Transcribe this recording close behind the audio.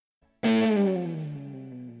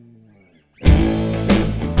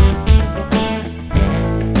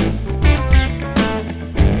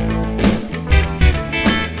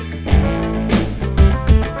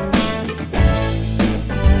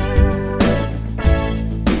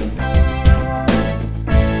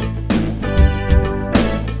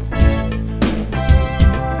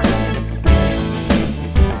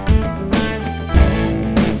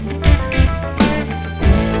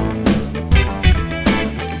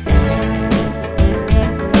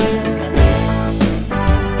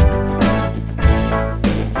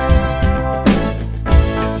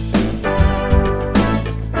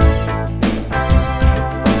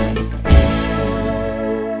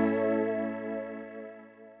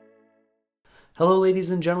Hello, ladies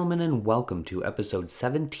and gentlemen, and welcome to episode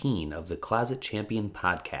 17 of the Closet Champion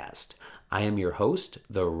podcast. I am your host,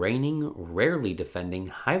 the reigning, rarely defending,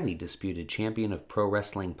 highly disputed champion of pro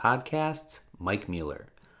wrestling podcasts, Mike Mueller.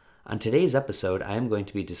 On today's episode, I am going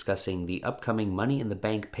to be discussing the upcoming Money in the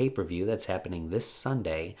Bank pay-per-view that's happening this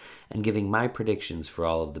Sunday and giving my predictions for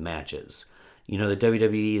all of the matches. You know, the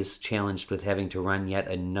WWE is challenged with having to run yet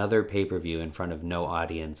another pay-per-view in front of no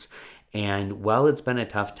audience. And while it's been a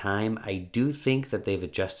tough time, I do think that they've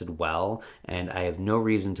adjusted well, and I have no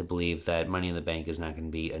reason to believe that Money in the Bank is not going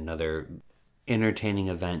to be another entertaining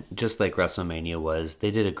event, just like WrestleMania was.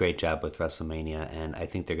 They did a great job with WrestleMania, and I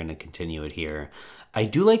think they're going to continue it here. I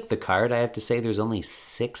do like the card. I have to say there's only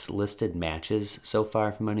 6 listed matches so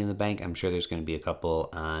far for Money in the Bank. I'm sure there's going to be a couple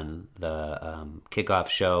on the kickoff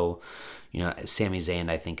show. You know, Sami Zayn,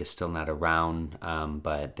 I think, is still not around,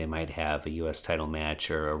 but they might have a U.S. title match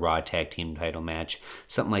or a Raw Tag Team title match,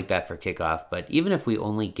 something like that for kickoff. But even if we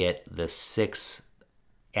only get the 6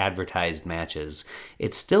 advertised matches,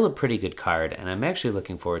 it's still a pretty good card, and I'm actually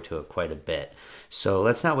looking forward to it quite a bit. So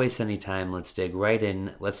let's not waste any time. Let's dig right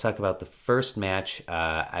in. Let's talk about the first match.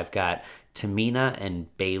 I've got Tamina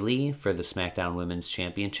and Bayley for the SmackDown Women's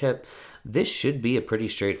Championship. This should be a pretty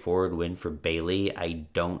straightforward win for Bayley. I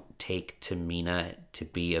don't take Tamina to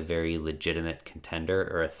be a very legitimate contender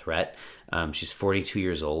or a threat. She's 42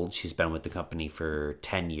 years old. She's been with the company for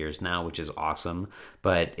 10 years now, which is awesome.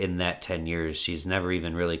 But in that 10 years, she's never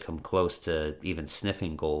even really come close to even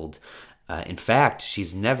sniffing gold. In fact,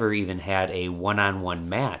 she's never even had a one-on-one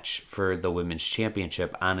match for the Women's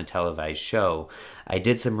Championship on a televised show. I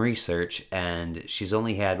did some research, and she's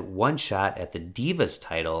only had one shot at the Divas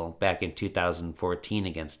title back in 2014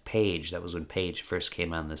 against Paige. That was when Paige first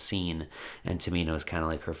came on the scene, and Tamina was kind of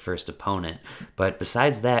like her first opponent. But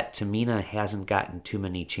besides that, Tamina hasn't gotten too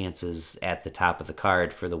many chances at the top of the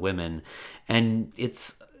card for the women, and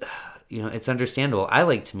it's understandable. I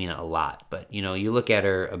like Tamina a lot, but, you look at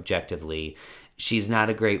her objectively, she's not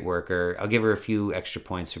a great worker. I'll give her a few extra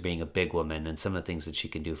points for being a big woman, and some of the things that she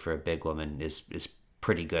can do for a big woman is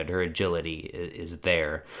pretty good. Her agility is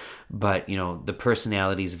there, but, the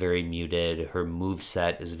personality is very muted. Her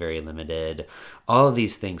moveset is very limited. All of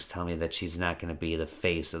these things tell me that she's not going to be the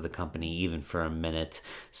face of the company even for a minute.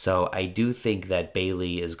 So I do think that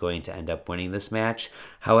Bayley is going to end up winning this match.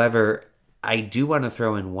 However, I do want to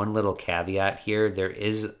throw in one little caveat here. There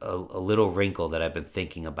is a little wrinkle that I've been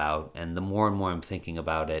thinking about, and the more and more I'm thinking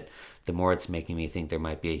about it, the more it's making me think there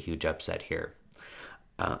might be a huge upset here.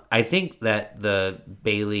 I think that the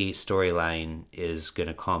Bayley storyline is going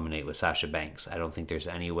to culminate with Sasha Banks. I don't think there's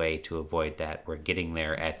any way to avoid that. We're getting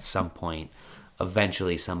there at some point.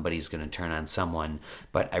 Eventually somebody's going to turn on someone,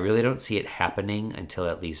 but I really don't see it happening until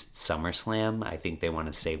at least SummerSlam. I think they want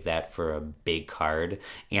to save that for a big card,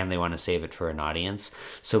 and they want to save it for an audience.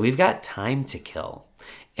 So we've got time to kill,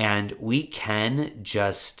 and we can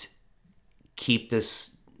just keep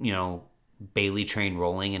this, Bayley train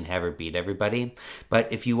rolling and have her beat everybody.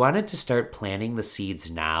 But if you wanted to start planting the seeds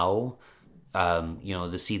now,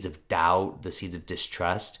 the seeds of doubt, the seeds of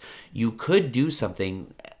distrust, you could do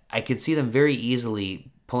something. I could see them very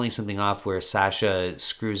easily pulling something off where Sasha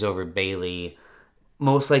screws over Bayley,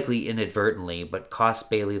 most likely inadvertently, but costs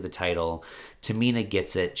Bayley the title. Tamina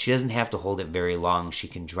gets it. She doesn't have to hold it very long. She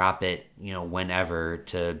can drop it, whenever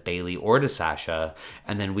to Bayley or to Sasha,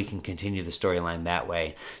 and then we can continue the storyline that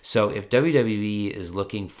way. So if WWE is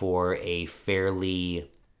looking for a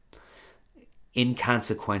fairly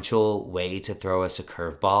inconsequential way to throw us a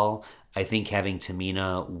curveball, I think having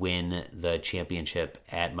Tamina win the championship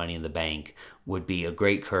at Money in the Bank would be a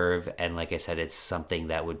great curve. And like I said, it's something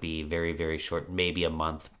that would be very, very short, maybe a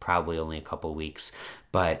month, probably only a couple weeks.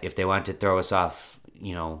 But if they want to throw us off,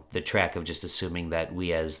 the track of just assuming that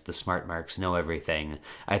we as the smart marks know everything,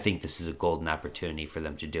 I think this is a golden opportunity for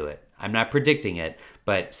them to do it. I'm not predicting it,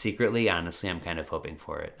 but secretly, honestly, I'm kind of hoping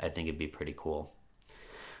for it. I think it'd be pretty cool.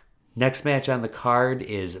 Next match on the card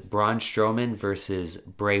is Braun Strowman versus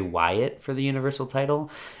Bray Wyatt for the Universal title.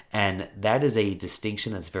 And that is a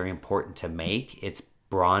distinction that's very important to make. It's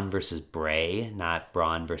Braun versus Bray, not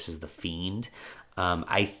Braun versus The Fiend.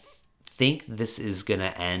 I think this is going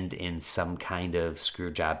to end in some kind of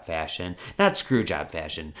screwjob fashion. Not screwjob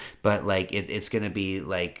fashion, but like it's going to be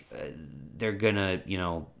like they're going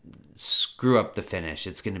to, screw up the finish.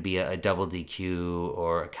 It's going to be a double DQ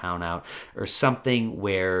or a count out or something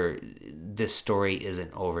where this story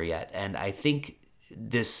isn't over yet. And I think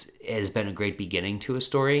this has been a great beginning to a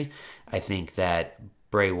story. I think that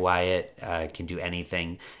Bray Wyatt can do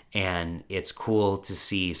anything, and it's cool to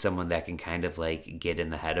see someone that can kind of like get in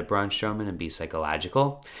the head of Braun Strowman and be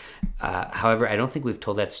psychological. However, I don't think we've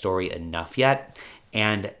told that story enough yet,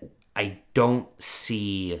 and I don't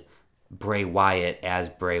see Bray Wyatt as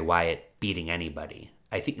Bray Wyatt beating anybody.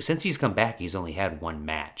 I think since he's come back, he's only had one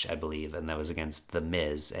match, I believe, and that was against The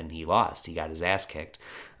Miz, and he lost. He got his ass kicked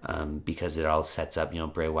because it all sets up,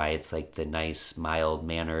 Bray Wyatt's like the nice,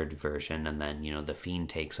 mild-mannered version, and then, The Fiend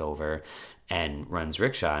takes over and runs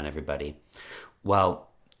rickshaw on everybody. Well,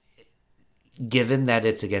 given that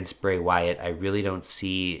it's against Bray Wyatt, I really don't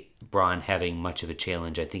see Braun having much of a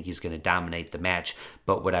challenge. I think he's going to dominate the match.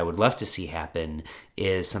 But what I would love to see happen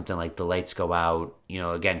is something like the lights go out.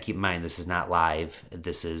 Again, keep in mind, this is not live.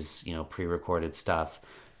 This is, pre-recorded stuff.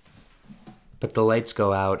 But the lights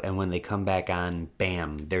go out, and when they come back on,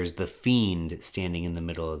 bam, there's the Fiend standing in the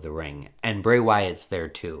middle of the ring. And Bray Wyatt's there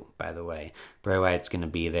too, by the way. Bray Wyatt's going to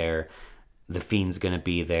be there. The Fiend's going to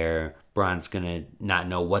be there. Braun's going to not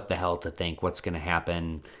know what the hell to think, what's going to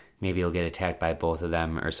happen. Maybe he'll get attacked by both of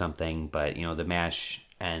them or something. But, the match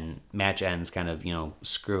ends kind of,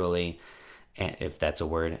 screwily, if that's a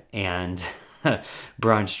word. And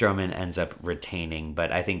Braun Strowman ends up retaining.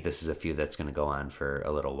 But I think this is a feud that's going to go on for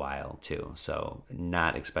a little while, too. So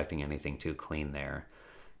not expecting anything too clean there.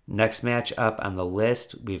 Next match up on the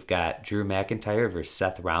list, we've got Drew McIntyre versus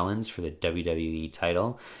Seth Rollins for the WWE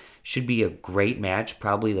title. Should be a great match,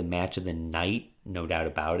 probably the match of the night, no doubt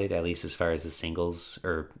about it, at least as far as the singles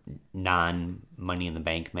or non-Money in the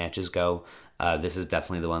Bank matches go. This is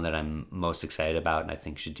definitely the one that I'm most excited about and I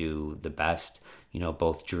think should do the best.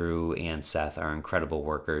 Both Drew and Seth are incredible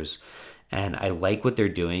workers. And I like what they're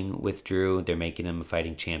doing with Drew. They're making him a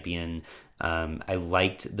fighting champion. I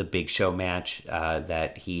liked the Big Show match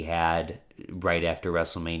that he had right after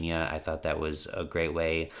WrestleMania. I thought that was a great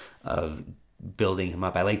way of building him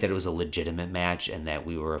up. I like that it was a legitimate match and that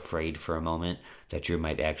we were afraid for a moment that Drew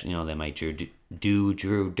might actually, they might do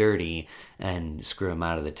Drew dirty and screw him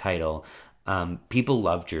out of the title. People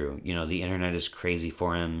love Drew. The internet is crazy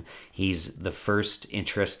for him. He's the first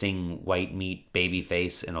interesting white meat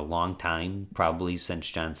babyface in a long time, probably since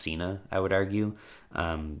John Cena, I would argue.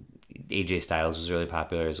 AJ Styles was really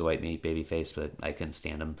popular as a white meat babyface, but I couldn't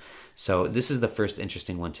stand him. So this is the first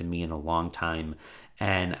interesting one to me in a long time.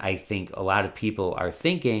 And I think a lot of people are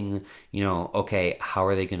thinking, okay, how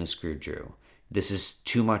are they going to screw Drew? This is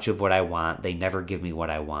too much of what I want. They never give me what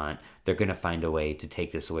I want. They're going to find a way to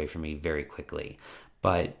take this away from me very quickly.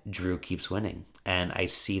 But Drew keeps winning. And I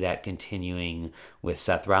see that continuing with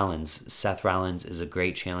Seth Rollins. Seth Rollins is a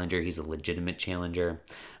great challenger. He's a legitimate challenger.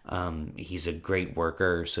 He's a great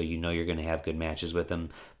worker, so you're going to have good matches with him.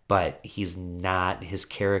 But he's not, his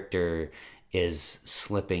character is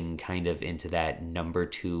slipping kind of into that number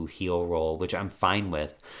 2 heel role, which I'm fine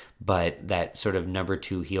with. But that sort of number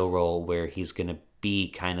 2 heel role where he's going to be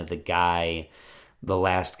kind of the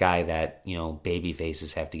last guy that, baby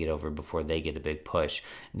faces have to get over before they get a big push.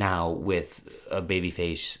 Now, with a baby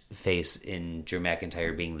face in Drew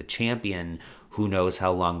McIntyre being the champion, who knows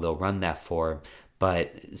how long they'll run that for.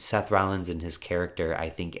 But Seth Rollins and his character, I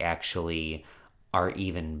think, actually are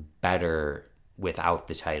even better without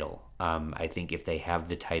the title. I think if they have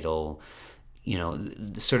the title,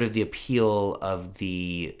 sort of the appeal of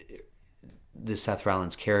the Seth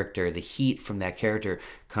Rollins character, the heat from that character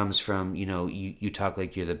comes from, you talk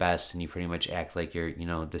like you're the best and you pretty much act like you're,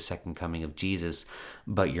 the second coming of Jesus,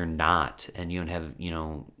 but you're not. And you don't have,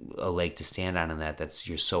 a leg to stand on in that.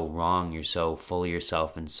 You're so wrong. You're so full of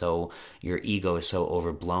yourself. And so your ego is so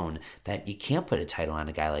overblown that you can't put a title on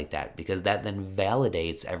a guy like that because that then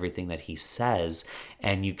validates everything that he says.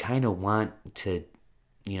 And you kind of want to,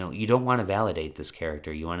 you don't want to validate this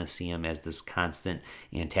character. You want to see him as this constant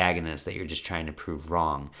antagonist that you're just trying to prove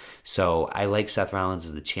wrong. So I like Seth Rollins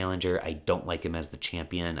as the challenger. I don't like him as the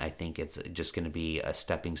champion. I think it's just going to be a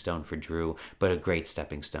stepping stone for Drew, but a great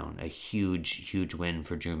stepping stone. A huge, huge win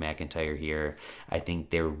for Drew McIntyre here. I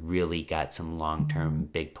think they really got some long-term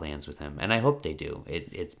big plans with him, and I hope they do.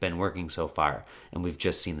 It's been working so far, and we've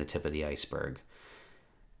just seen the tip of the iceberg.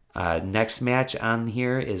 Next match on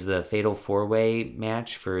here is the Fatal 4-Way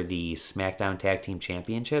match for the SmackDown Tag Team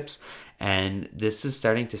Championships. And this is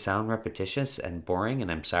starting to sound repetitious and boring,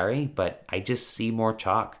 and I'm sorry, but I just see more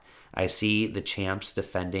chalk. I see the champs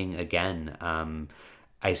defending again.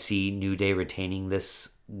 I see New Day retaining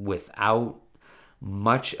this without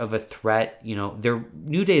much of a threat. Their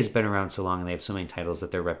New Day has been around so long and they have so many titles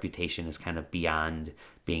that their reputation is kind of beyond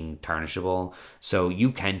being tarnishable. So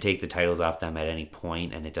you can take the titles off them at any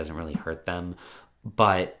point and it doesn't really hurt them.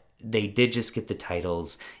 But they did just get the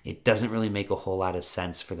titles. It doesn't really make a whole lot of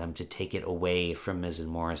sense for them to take it away from Miz and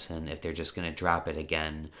Morrison if they're just going to drop it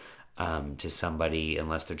again to somebody,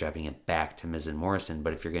 unless they're dropping it back to Miz and Morrison.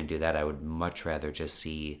 But if you're going to do that, I would much rather just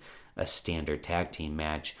see a standard tag team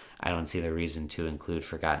match. I don't see the reason to include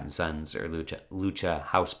Forgotten Sons or Lucha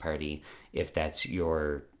House Party if that's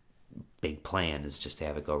your big plan, is just to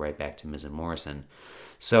have it go right back to Miz and Morrison.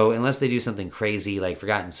 So unless they do something crazy, like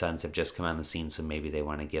Forgotten Sons have just come on the scene, so maybe they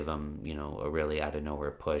want to give them, a really out of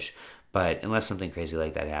nowhere push. But unless something crazy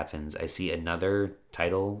like that happens, I see another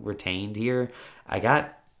title retained here. I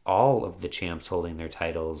got all of the champs holding their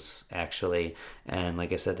titles, actually. And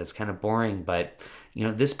like I said, that's kind of boring, but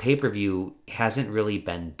this pay-per-view hasn't really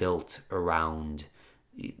been built around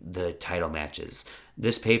the title matches.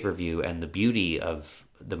 This pay-per-view, and the beauty of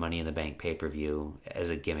the Money in the Bank pay-per-view as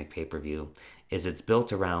a gimmick pay-per-view, is it's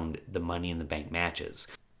built around the Money in the Bank matches.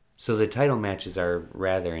 So the title matches are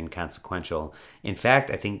rather inconsequential. In fact,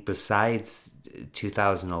 I think besides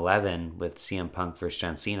 2011 with CM Punk versus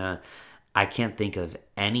John Cena, I can't think of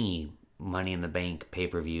any Money in the Bank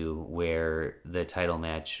pay-per-view where the title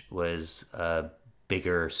match was a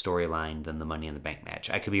bigger storyline than the Money in the Bank match.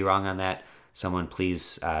 I could be wrong on that. Someone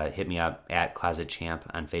please hit me up at Closet Champ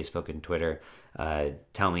on Facebook and Twitter.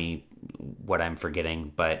 Tell me what I'm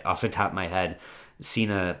forgetting, but off the top of my head,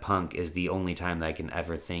 Cena Punk is the only time that I can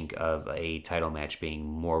ever think of a title match being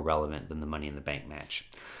more relevant than the Money in the Bank match.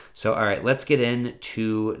 So, all right, let's get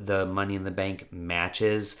into the Money in the Bank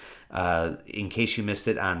matches. In case you missed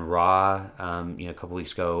it on Raw, a couple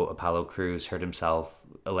weeks ago, Apollo Crews hurt himself,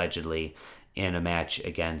 allegedly, in a match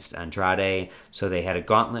against Andrade. So they had a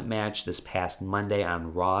gauntlet match this past Monday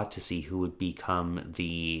on Raw to see who would become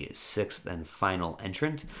the sixth and final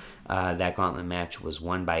entrant. That gauntlet match was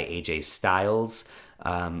won by AJ Styles.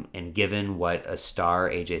 And given what a star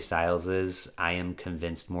AJ Styles is, I am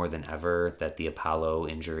convinced more than ever that the Apollo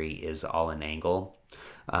injury is all an angle.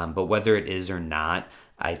 But whether it is or not,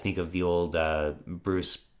 I think of the old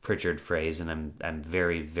Bruce Pritchard phrase, and I'm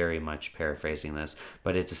very, very much paraphrasing this,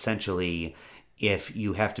 but it's essentially, if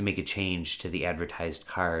you have to make a change to the advertised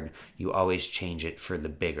card, you always change it for the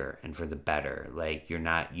bigger and for the better. Like you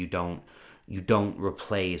don't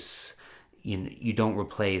replace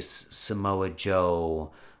Samoa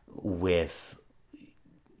Joe with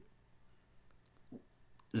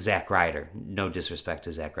Zack Ryder. No disrespect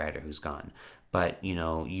to Zack Ryder, who's gone, but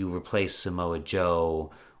you replace Samoa Joe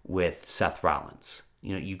with Seth Rollins.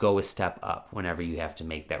 You go a step up whenever you have to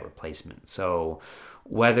make that replacement. So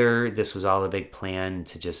whether this was all a big plan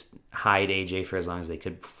to just hide AJ for as long as they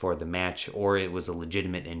could before the match, or it was a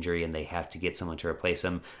legitimate injury and they have to get someone to replace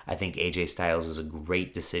him, I think AJ Styles is a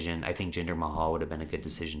great decision. I think Jinder Mahal would have been a good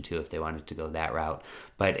decision too if they wanted to go that route.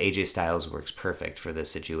 But AJ Styles works perfect for this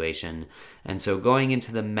situation. And so going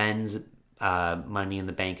into the men's Money in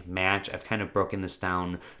the Bank match, I've kind of broken this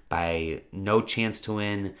down by no chance to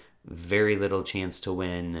win, very little chance to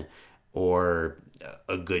win, or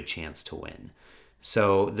a good chance to win.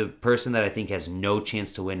 So the person that I think has no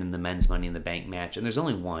chance to win in the men's Money in the Bank match, and there's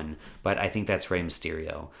only one, but I think that's Rey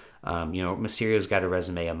Mysterio. Mysterio's got a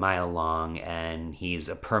resume a mile long, and he's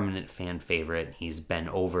a permanent fan favorite. He's been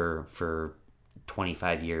over for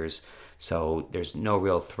 25 years, so there's no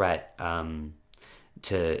real threat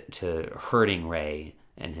to hurting Rey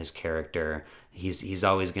and his character. He's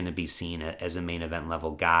always going to be seen as a main event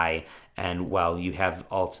level guy, and while you have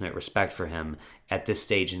ultimate respect for him, at this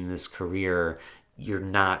stage in his career, you're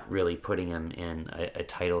not really putting him in a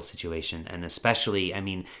title situation. And especially,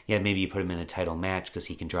 maybe you put him in a title match because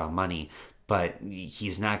he can draw money, but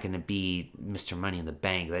he's not going to be Mr. Money in the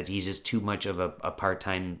Bank. That he's just too much of a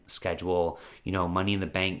part-time schedule. Money in the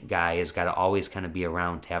Bank guy has got to always kind of be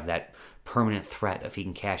around to have that permanent threat if he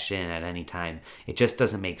can cash in at any time. It just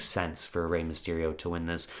doesn't make sense for Rey Mysterio to win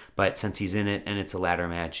this. But since he's in it and it's a ladder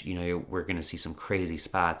match, we're going to see some crazy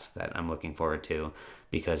spots that I'm looking forward to,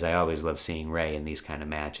 because I always love seeing Rey in these kind of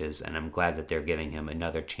matches, and I'm glad that they're giving him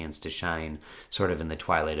another chance to shine sort of in the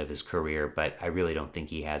twilight of his career, but I really don't think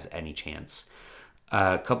he has any chance.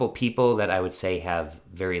 A couple people that I would say have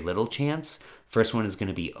very little chance. First one is going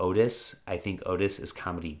to be Otis. I think Otis is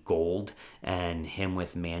comedy gold, and him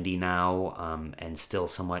with Mandy now, and still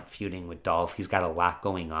somewhat feuding with Dolph. He's got a lot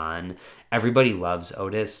going on. Everybody loves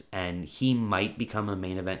Otis, and he might become a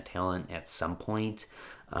main event talent at some point.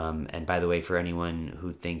 And by the way, for anyone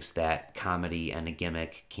who thinks that comedy and a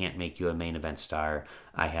gimmick can't make you a main event star,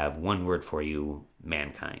 I have one word for you: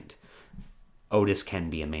 mankind. Otis can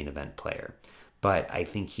be a main event player, but I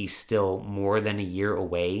think he's still more than a year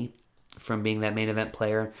away from being that main event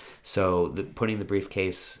player. So putting the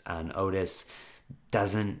briefcase on Otis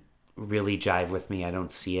doesn't really jive with me. I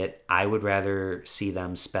don't see it. I would rather see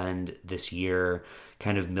them spend this year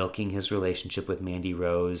kind of milking his relationship with Mandy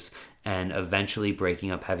Rose and eventually breaking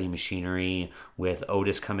up Heavy Machinery with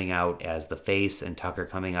Otis coming out as the face and Tucker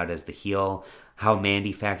coming out as the heel. How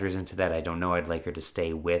Mandy factors into that, I don't know. I'd like her to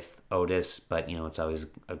stay with Otis, but, it's always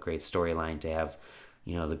a great storyline to have,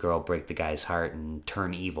 the girl break the guy's heart and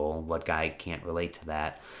turn evil. What guy can't relate to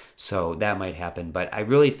that? So that might happen. But I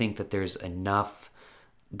really think that there's enough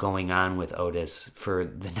going on with Otis for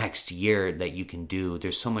the next year that you can do.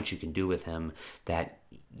 There's so much you can do with him that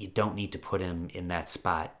you don't need to put him in that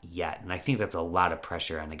spot yet. And I think that's a lot of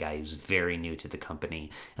pressure on a guy who's very new to the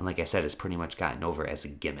company. And like I said, has pretty much gotten over as a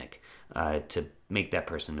gimmick. To make that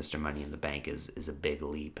person Mr. Money in the Bank is a big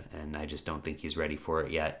leap. And I just don't think he's ready for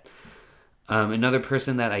it yet. Another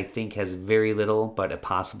person that I think has very little but a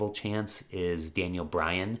possible chance is Daniel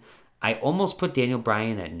Bryan. I almost put Daniel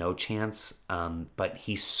Bryan at no chance, but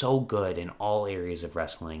he's so good in all areas of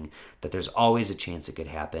wrestling that there's always a chance it could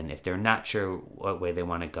happen. If they're not sure what way they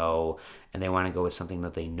want to go and they want to go with something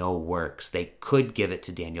that they know works, they could give it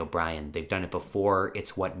to Daniel Bryan. They've done it before.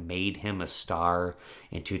 It's what made him a star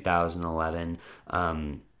in 2011.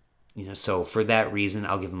 So for that reason,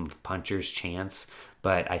 I'll give him a puncher's chance.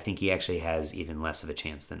 But I think he actually has even less of a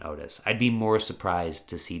chance than Otis. I'd be more surprised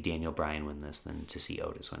to see Daniel Bryan win this than to see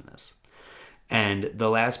Otis win this. And the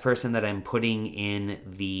last person that I'm putting in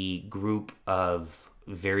the group of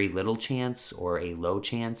very little chance or a low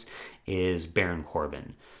chance is Baron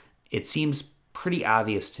Corbin. It seems pretty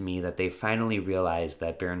obvious to me that they finally realized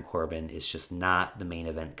that Baron Corbin is just not the main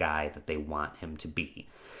event guy that they want him to be.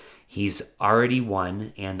 He's already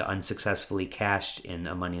won and unsuccessfully cashed in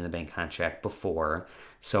a Money in the Bank contract before,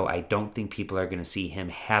 so I don't think people are going to see him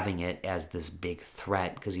having it as this big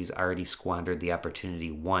threat because he's already squandered the opportunity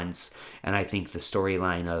once. And I think the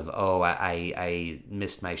storyline of, I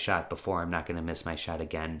missed my shot before, I'm not going to miss my shot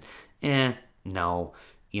again. No.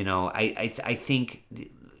 I think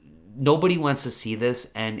nobody wants to see this,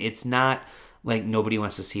 and it's not like nobody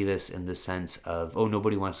wants to see this in the sense of,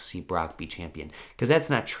 nobody wants to see Brock be champion. Because that's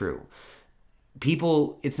not true.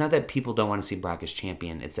 It's not that people don't want to see Brock as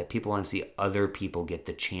champion. It's that people want to see other people get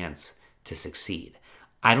the chance to succeed.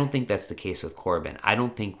 I don't think that's the case with Corbin. I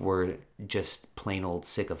don't think we're just plain old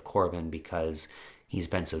sick of Corbin because he's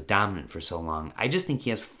been so dominant for so long. I just think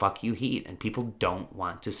he has fuck you heat, and people don't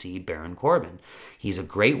want to see Baron Corbin. He's a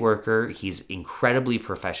great worker. He's incredibly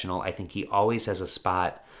professional. I think he always has a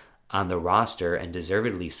spot on the roster, and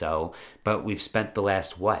deservedly so, but we've spent the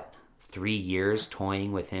last, 3 years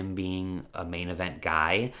toying with him being a main event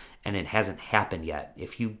guy, and it hasn't happened yet.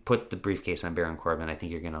 If you put the briefcase on Baron Corbin, I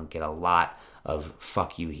think you're going to get a lot of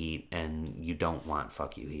fuck you heat, and you don't want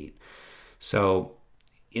fuck you heat. So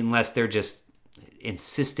unless they're just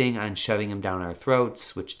insisting on shoving him down our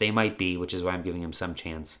throats, which they might be, which is why I'm giving him some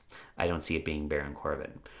chance, I don't see it being Baron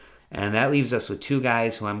Corbin. And that leaves us with two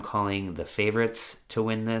guys who I'm calling the favorites to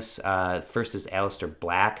win this. First is Aleister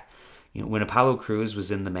Black. When Apollo Crews was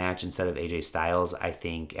in the match instead of AJ Styles, I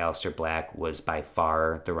think Aleister Black was by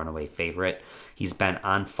far the runaway favorite. He's been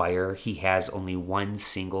on fire. He has only one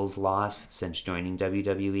singles loss since joining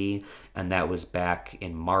WWE, and that was back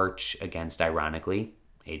in March against, ironically,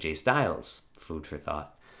 AJ Styles. Food for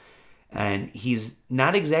thought. And he's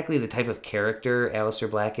not exactly the type of character Aleister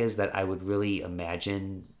Black is that I would really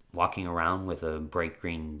imagine walking around with a bright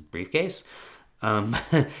green briefcase.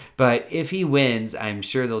 But if he wins, I'm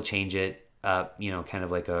sure they'll change it up, kind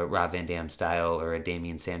of like a Rob Van Dam style or a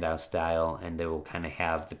Damian Sandow style, and they will kind of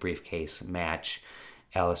have the briefcase match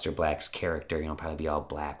Aleister Black's character, probably be all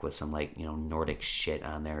black with some Nordic shit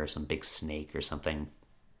on there or some big snake or something.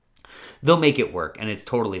 They'll make it work, and it's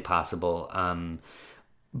totally possible.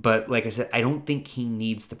 But like I said, I don't think he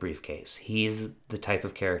needs the briefcase. He's the type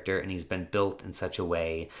of character, and he's been built in such a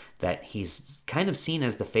way that he's kind of seen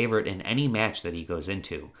as the favorite in any match that he goes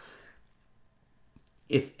into.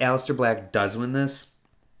 If Aleister Black does win this,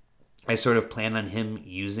 I sort of plan on him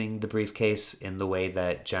using the briefcase in the way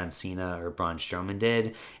that John Cena or Braun Strowman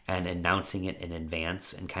did, and announcing it in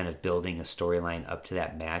advance and kind of building a storyline up to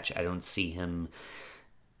that match. I don't see him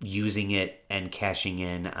using it and cashing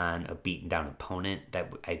in on a beaten down opponent.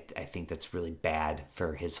 That I think that's really bad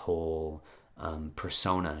for his whole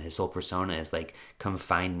persona. His whole persona is like, come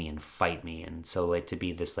find me and fight me. And so to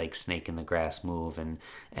be this snake in the grass move and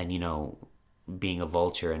being a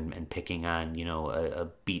vulture and picking on a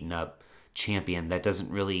beaten up champion, that doesn't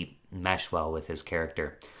really mesh well with his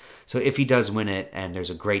character. So if he does win it, and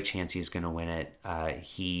there's a great chance he's going to win it,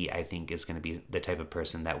 he, I think, is going to be the type of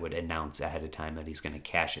person that would announce ahead of time that he's going to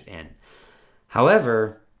cash it in.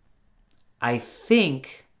 However, I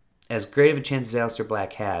think, as great of a chance as Aleister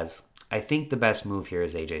Black has, I think the best move here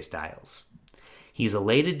is AJ Styles. He's a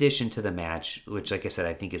late addition to the match, which, like I said,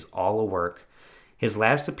 I think is all a work. His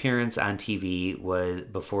last appearance on TV was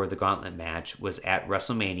before the Gauntlet match was at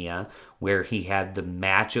WrestleMania, where he had the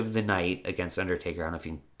match of the night against Undertaker. I don't know if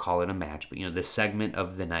you can call it a match, but the segment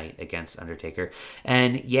of the night against Undertaker.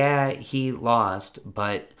 And yeah, he lost,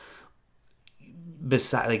 but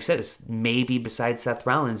like I said, it's maybe besides Seth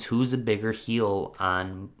Rollins, who's a bigger heel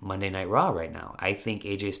on Monday Night Raw right now? I think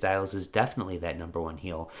AJ Styles is definitely that number one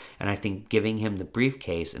heel. And I think giving him the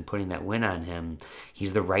briefcase and putting that win on him,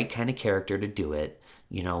 he's the right kind of character to do it.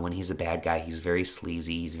 When he's a bad guy, he's very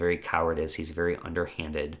sleazy, he's very cowardice, he's very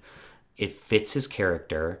underhanded. It fits his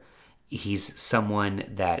character. He's someone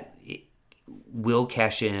that will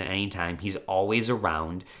cash in at any time. He's always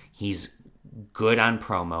around. He's good on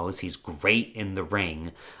promos. He's great in the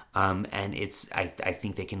ring. And I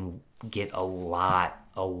think they can get a lot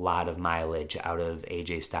of mileage out of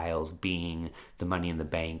AJ Styles being the Money in the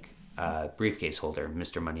Bank briefcase holder,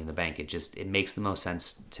 Mr. Money in the Bank. It makes the most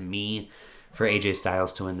sense to me for AJ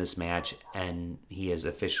Styles to win this match, and he is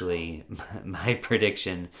officially my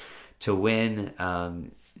prediction to win.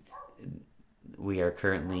 We are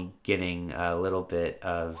currently getting a little bit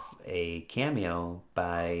of a cameo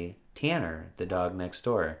by Tanner, the dog next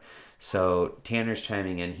door. So Tanner's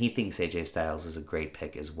chiming in. He thinks AJ Styles is a great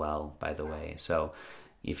pick as well, by the way. So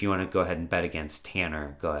if you want to go ahead and bet against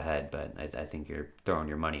Tanner, go ahead. But I think you're throwing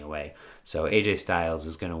your money away. So AJ Styles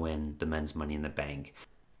is going to win the men's Money in the Bank.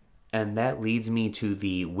 And that leads me to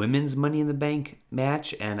the women's Money in the Bank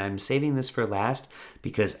match. And I'm saving this for last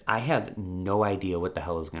because I have no idea what the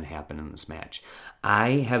hell is going to happen in this match. I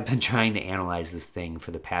have been trying to analyze this thing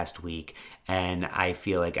for the past week, and I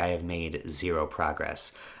feel like I have made zero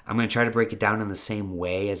progress. I'm going to try to break it down in the same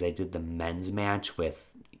way as I did the men's match with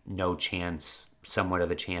no chance, somewhat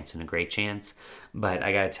of a chance, and a great chance. But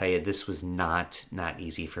I got to tell you, this was not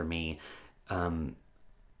easy for me. I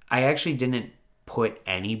actually didn't put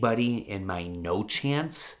anybody in my no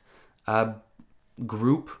chance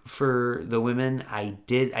group for the women. I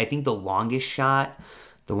think the longest shot,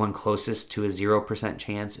 the one closest to a 0%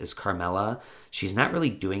 chance, is Carmella. She's not really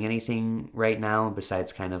doing anything right now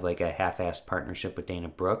besides kind of like a half-assed partnership with Dana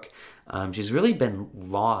Brooke. She's really been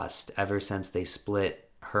lost ever since they split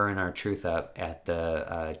her and R-Truth up at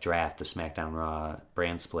the draft, the SmackDown Raw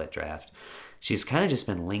brand split draft. She's kind of just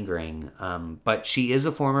been lingering, but she is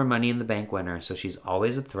a former Money in the Bank winner, so she's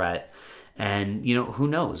always a threat. And, who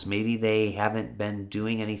knows? Maybe they haven't been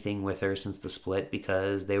doing anything with her since the split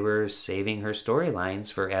because they were saving her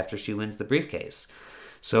storylines for after she wins the briefcase.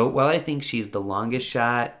 So while I think she's the longest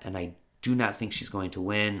shot, and I do not think she's going to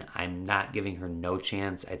win, I'm not giving her no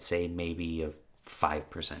chance. I'd say maybe a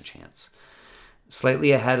 5% chance.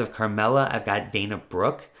 Slightly ahead of Carmella, I've got Dana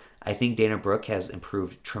Brooke. I think Dana Brooke has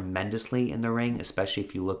improved tremendously in the ring, especially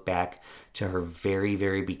if you look back to her very,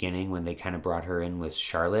 very beginning when they kind of brought her in with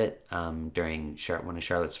Charlotte during one of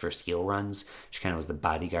Charlotte's first heel runs. She kind of was the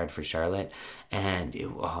bodyguard for Charlotte. And,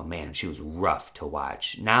 oh man, she was rough to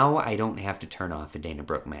watch. Now I don't have to turn off a Dana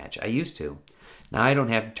Brooke match. I used to. Now I don't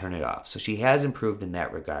have to turn it off. So she has improved in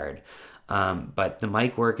that regard. But the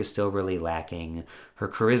mic work is still really lacking. Her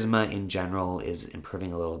charisma in general is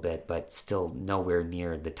improving a little bit, but still nowhere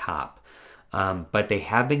near the top. But they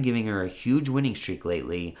have been giving her a huge winning streak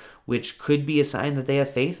lately, which could be a sign that they have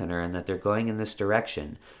faith in her and that they're going in this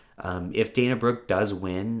direction. If Dana Brooke does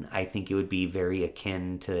win, I think it would be very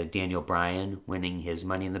akin to Daniel Bryan winning his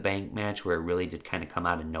Money in the Bank match, where it really did kind of come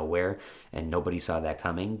out of nowhere and nobody saw that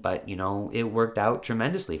coming. But, it worked out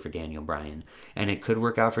tremendously for Daniel Bryan, and it could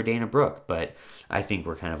work out for Dana Brooke. But I think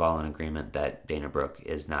we're kind of all in agreement that Dana Brooke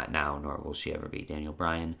is not now, nor will she ever be Daniel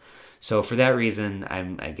Bryan. So for that reason,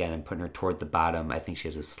 I'm putting her toward the bottom. I think she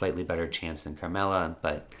has a slightly better chance than Carmella,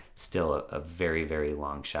 but still a very, very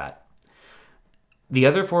long shot. The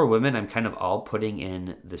other four women, I'm kind of all putting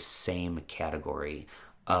in the same category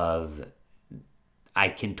of I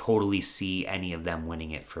can totally see any of them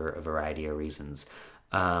winning it for a variety of reasons.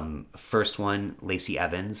 First one, Lacey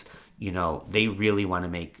Evans. They really want to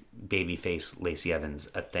make babyface Lacey Evans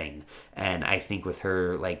a thing. And I think with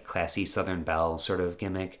her like classy Southern Belle sort of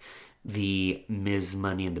gimmick, the Ms.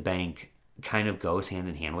 Money in the Bank kind of goes hand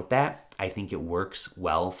in hand with that. I think it works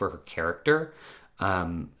well for her character.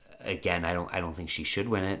 Again, I don't think she should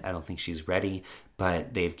win it. I don't think she's ready,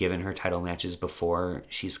 but they've given her title matches before.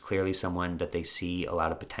 She's clearly someone that they see a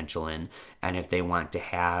lot of potential in. And if they want to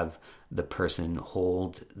have the person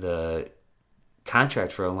hold the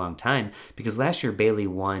contract for a long time, because last year Bayley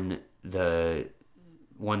won the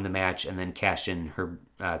won the match, and then cashed in her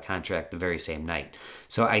contract the very same night.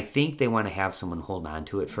 So I think they want to have someone hold on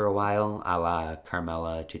to it for a while, a la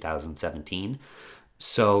Carmella 2017.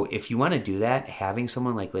 So if you want to do that, having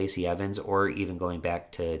someone like Lacey Evans or even going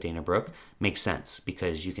back to Dana Brooke makes sense,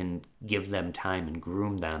 because you can give them time and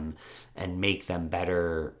groom them and make them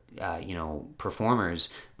better, performers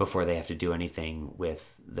before they have to do anything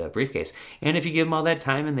with the briefcase. And if you give them all that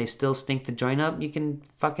time and they still stink the joint up, you can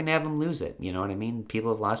fucking have them lose it. You know what I mean?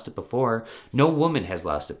 People have lost it before. No woman has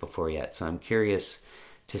lost it before yet. So I'm curious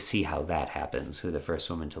to see how that happens, who the first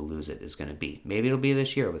woman to lose it is going to be. Maybe it'll be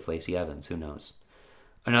this year with Lacey Evans. Who knows?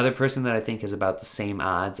 Another person that I think is about the same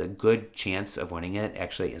odds, a good chance of winning it,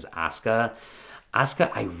 actually, is Asuka.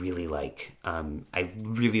 Asuka, I really like. I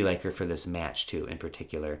really like her for this match, too, in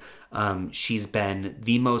particular. She's been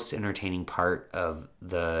the most entertaining part of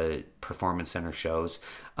the Performance Center shows.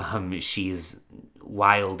 She's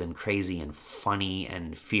wild and crazy and funny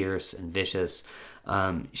and fierce and vicious.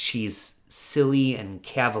 She's silly and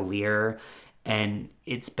cavalier, and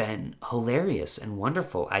it's been hilarious and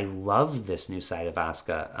wonderful. I love this new side of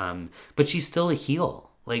Asuka. But she's still a heel.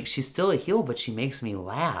 She's still a heel, but she makes me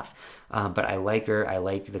laugh. But I like her. I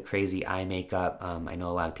like the crazy eye makeup. I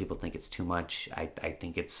know a lot of people think it's too much. I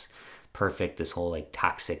think it's perfect. This whole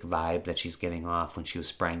toxic vibe that she's giving off when she was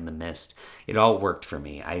spraying the mist. It all worked for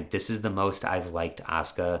me. This is the most I've liked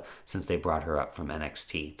Asuka since they brought her up from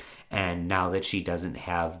NXT. And now that she doesn't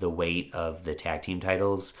have the weight of the tag team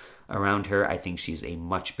titles around her, I think she's a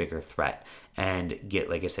much bigger threat. And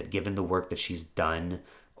like I said, given the work that she's done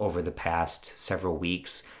over the past several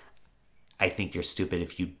weeks, I think you're stupid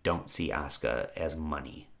if you don't see Asuka as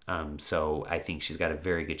money. So I think she's got a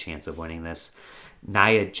very good chance of winning this.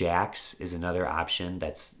 Nia Jax is another option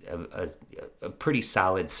that's a pretty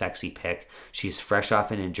solid, sexy pick. She's fresh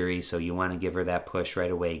off an injury, so you want to give her that push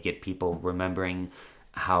right away, get people remembering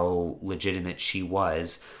how legitimate she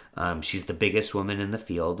was. She's the biggest woman in the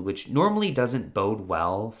field, which normally doesn't bode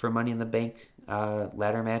well for Money in the Bank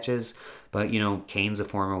ladder matches. But, Kane's a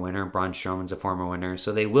former winner, Braun Strowman's a former winner,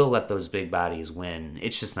 so they will let those big bodies win.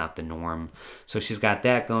 It's just not the norm. So she's got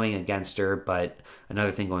that going against her, but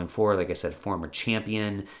another thing going forward, like I said, former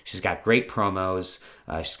champion. She's got great promos.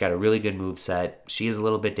 She's got a really good moveset. She is a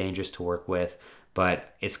little bit dangerous to work with,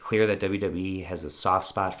 but it's clear that WWE has a soft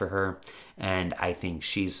spot for her, and I think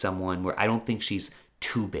she's someone where I don't think she's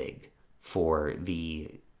too big for the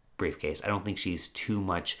briefcase. I don't think she's too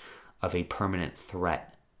much of a permanent threat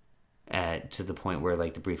to the point where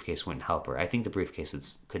the briefcase wouldn't help her. I think the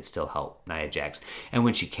briefcase could still help Nia Jax. And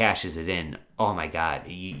when she cashes it in, oh my God,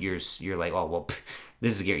 you're like, oh well,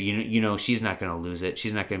 this is she's not going to lose it.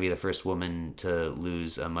 She's not going to be the first woman to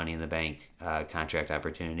lose a Money in the Bank contract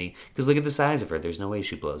opportunity, because look at the size of her. There's no way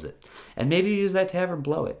she blows it. And maybe use that to have her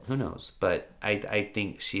blow it. Who knows? But I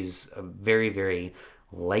think she's a very, very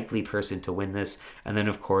likely person to win this. And then,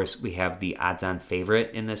 of course, we have the odds-on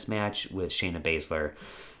favorite in this match with Shayna Baszler.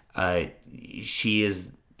 She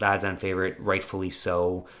is the odds-on favorite, rightfully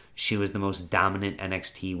so. She was the most dominant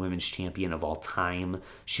NXT Women's Champion of all time.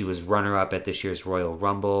 She was runner-up at this year's Royal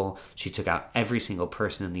Rumble. She took out every single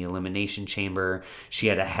person in the Elimination Chamber. She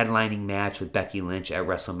had a headlining match with Becky Lynch at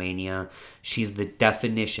WrestleMania. She's the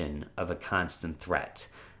definition of a constant threat.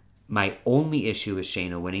 My only issue with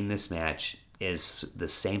Shayna winning this match is the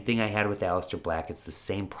same thing I had with Aleister Black. It's the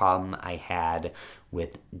same problem I had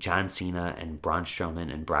with John Cena and Braun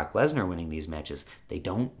Strowman and Brock Lesnar winning these matches. They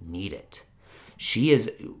don't need it. She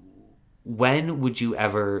is... When would you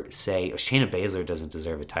ever say, Shayna Baszler doesn't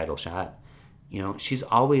deserve a title shot? She's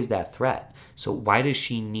always that threat. So why does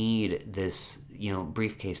she need this,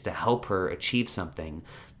 briefcase to help her achieve something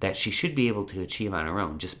that she should be able to achieve on her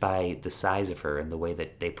own, just by the size of her and the way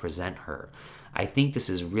that they present her? I think this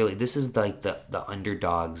is like the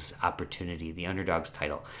underdog's opportunity, the underdog's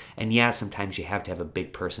title. And yeah, sometimes you have to have a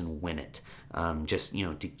big person win it, just,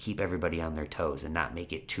 to keep everybody on their toes and not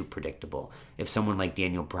make it too predictable. If someone like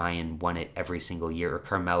Daniel Bryan won it every single year, or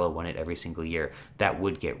Carmella won it every single year, that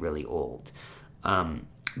would get really old.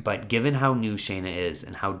 But given how new Shayna is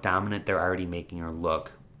and how dominant they're already making her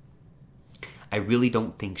look, I really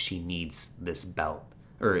don't think she needs this belt,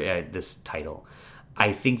 or this title.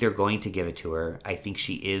 I think they're going to give it to her. I think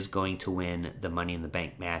she is going to win the Money in the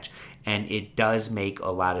Bank match. And it does make a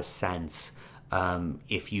lot of sense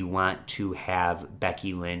if you want to have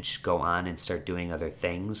Becky Lynch go on and start doing other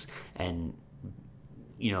things. And,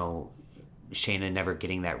 Shayna never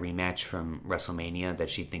getting that rematch from WrestleMania that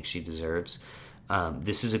she thinks she deserves.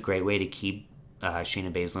 This is a great way to keep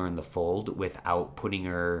Shayna Baszler in the fold without putting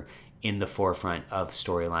her in the forefront of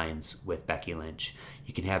storylines with Becky Lynch.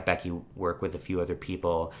 You can have Becky work with a few other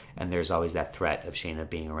people, and there's always that threat of Shayna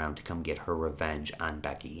being around to come get her revenge on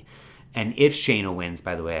Becky. And if Shayna wins,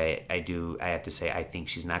 by the way, I have to say, I think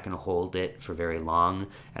she's not going to hold it for very long,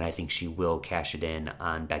 and I think she will cash it in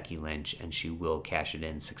on Becky Lynch, and she will cash it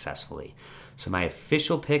in successfully. So my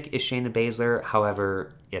official pick is Shayna Baszler.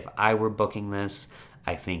 However, if I were booking this,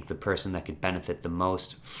 I think the person that could benefit the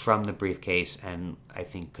most from the briefcase and I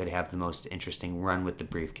think could have the most interesting run with the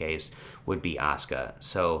briefcase would be Asuka.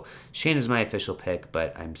 So Shayna's my official pick,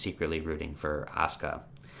 but I'm secretly rooting for Asuka.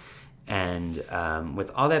 And with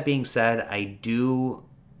all that being said, I do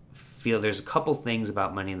feel there's a couple things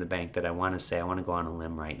about Money in the Bank that I want to say. I want to go on a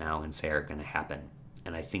limb right now and say are going to happen.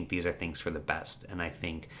 And I think these are things for the best. And I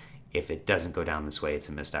think if it doesn't go down this way, it's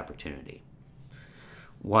a missed opportunity.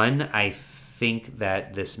 One, I think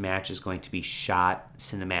that this match is going to be shot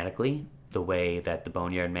cinematically the way that the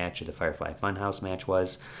Boneyard match or the Firefly Funhouse match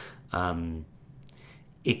was.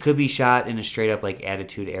 It could be shot in a straight up like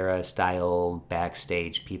Attitude Era style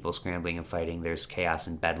backstage, people scrambling and fighting. There's chaos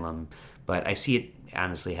and bedlam, but I see it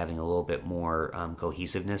honestly having a little bit more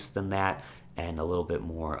cohesiveness than that and a little bit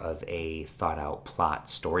more of a thought out plot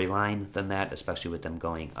storyline than that, especially with them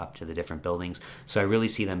going up to the different buildings. So I really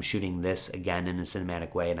see them shooting this again in a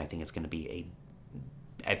cinematic way, and I think it's going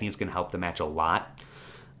to help the match a lot.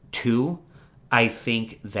 Two, I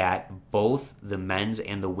think that both the men's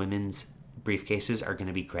and the women's briefcases are going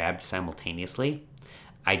to be grabbed simultaneously.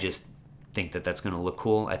 I just think that that's going to look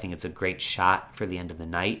cool. I think it's a great shot for the end of the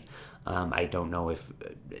night. I don't know if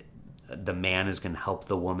the man is going to help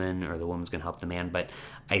the woman or the woman's going to help the man, but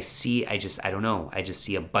I don't know. I just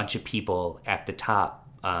see a bunch of people at the top,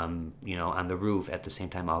 on the roof at the same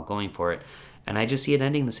time all going for it. And I just see it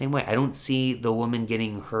ending the same way. I don't see the woman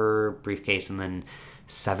getting her briefcase and then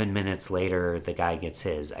 7 minutes later the guy gets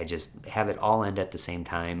his. I just have it all end at the same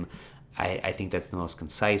time. I think that's the most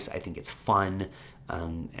concise. I think it's fun.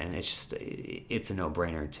 And it's a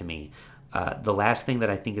no-brainer to me. The last thing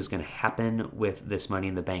that I think is going to happen with this Money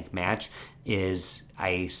in the Bank match is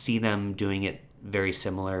I see them doing it very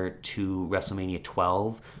similar to WrestleMania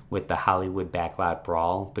 12 with the Hollywood Backlot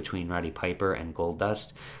Brawl between Roddy Piper and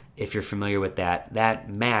Goldust. If you're familiar with that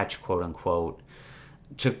match, quote-unquote,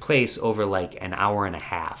 took place over like an hour and a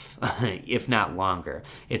half, if not longer.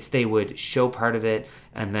 They would show part of it,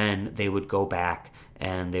 and then they would go back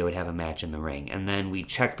and they would have a match in the ring. And then we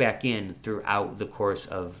check back in throughout the course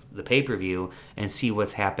of the pay-per-view and see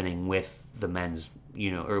what's happening with the men's,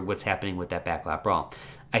 or what's happening with that Backlot Brawl.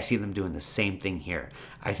 I see them doing the same thing here.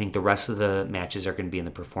 I think the rest of the matches are going to be in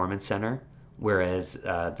the Performance Center, whereas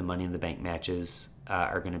the Money in the Bank matches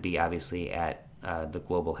are going to be obviously at the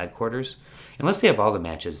global headquarters. Unless they have all the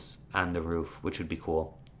matches on the roof, which would be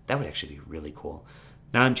cool. That would actually be really cool.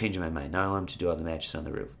 Now I'm changing my mind. Now I want them to do all the matches on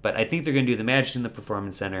the roof. But I think they're going to do the matches in the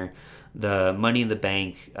Performance Center, the Money in the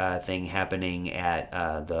Bank thing happening at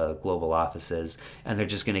the global offices, and they're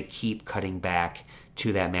just going to keep cutting back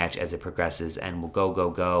to that match as it progresses, and we'll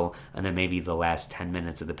go, and then maybe the last 10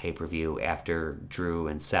 minutes of the pay-per-view after Drew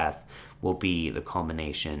and Seth will be the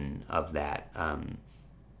culmination of that.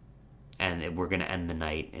 And we're going to end the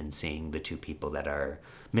night in seeing the two people that are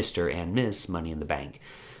Mr. and Miss Money in the Bank.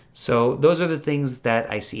 So those are the things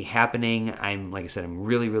that I see happening. Like I said, I'm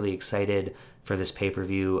really, really excited for this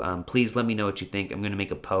pay-per-view. Please let me know what you think. I'm going to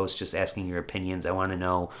make a post just asking your opinions. I want to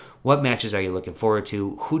know, what matches are you looking forward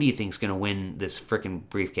to? Who do you think is going to win this freaking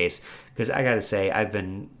briefcase? Because I got to say, I've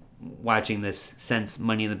been watching this since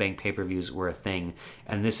Money in the Bank pay-per-views were a thing,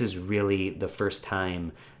 and this is really the first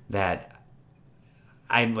time that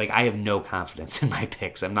I have no confidence in my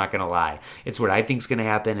picks. I'm not going to lie. It's what I think is going to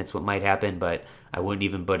happen. It's what might happen, but I wouldn't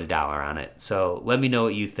even put $1 on it. So let me know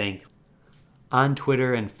what you think on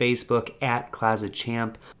Twitter and Facebook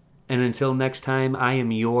 @ClosetChamp. And until next time, I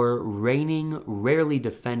am your reigning, rarely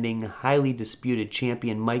defending, highly disputed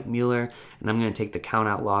champion, Mike Mueller, and I'm going to take the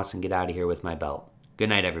count-out loss and get out of here with my belt. Good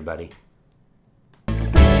night, everybody.